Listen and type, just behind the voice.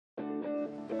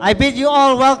I bid you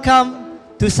all welcome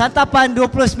to Santapan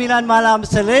 29 Malam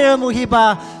Selera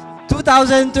Muhibah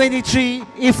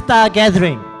 2023 Iftar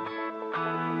Gathering.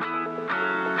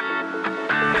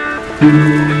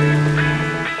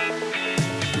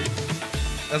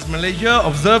 As Malaysia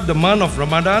observes the month of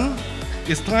Ramadan,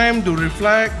 it's time to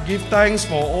reflect, give thanks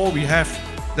for all we have.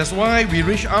 That's why we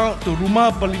reach out to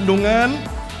Rumah Perlindungan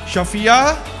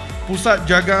Syafiah, Pusat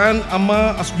Jagaan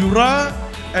Amma Asjura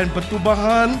and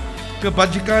Pertubahan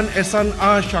Kebajikan Ehsan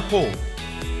A. Syakor.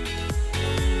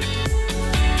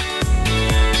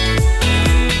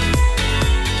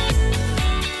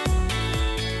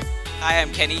 Hi,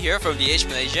 I'm Kenny here from DH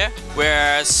Malaysia.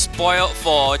 We're spoiled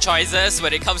for choices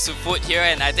when it comes to food here,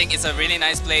 and I think it's a really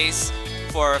nice place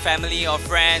for family or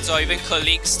friends or even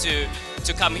colleagues to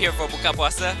come here for buka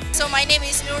puasa. So my name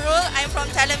is Nurul, I'm from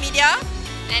Telemedia.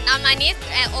 And I'm Anis,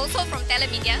 and also from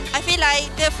Telemedia. I feel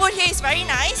like the food here is very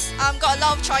nice, got a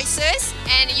lot of choices.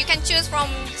 And you can choose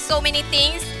from so many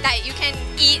things, that you can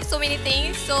eat so many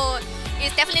things. So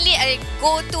it's definitely a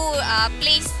go-to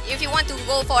place if you want to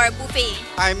go for a buffet.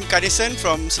 I'm Kadison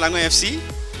from Selangor FC.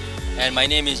 And my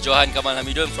name is Johan Kamal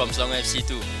Hamidun from Selangor FC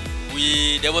too.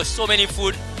 There was so many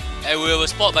food and we were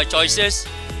spoiled by choices,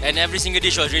 and every single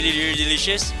dish was really, really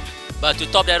delicious. But to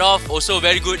top that off, also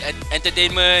very good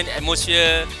entertainment,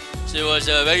 atmosphere. So it was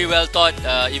a very well thought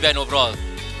event overall.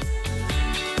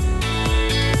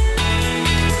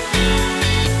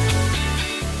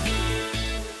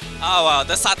 Oh wow,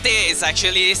 the satay is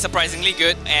actually surprisingly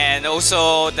good, and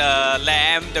also the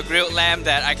lamb, the grilled lamb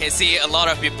that I can see a lot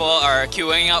of people are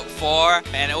queuing up for,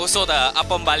 and also the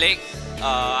appam balik.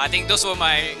 I think those were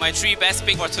my three best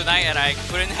picks for tonight, and I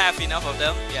couldn't have enough of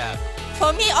them. Yeah. For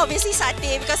me, obviously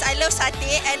satay, because I love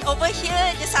satay, and over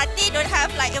here the satay don't have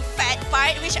like a fat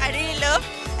part, which I really love,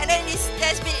 and then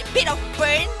there's a bit of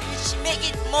burn, which make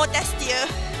it more tastier.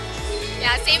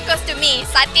 Yeah, same goes to me,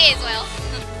 satay as well.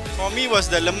 For me was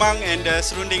the lemang and the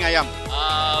serunding ayam.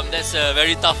 That's a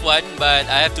very tough one, but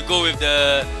I have to go with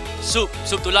the soup.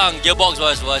 Soup tulang gearbox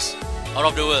was out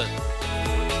of the world.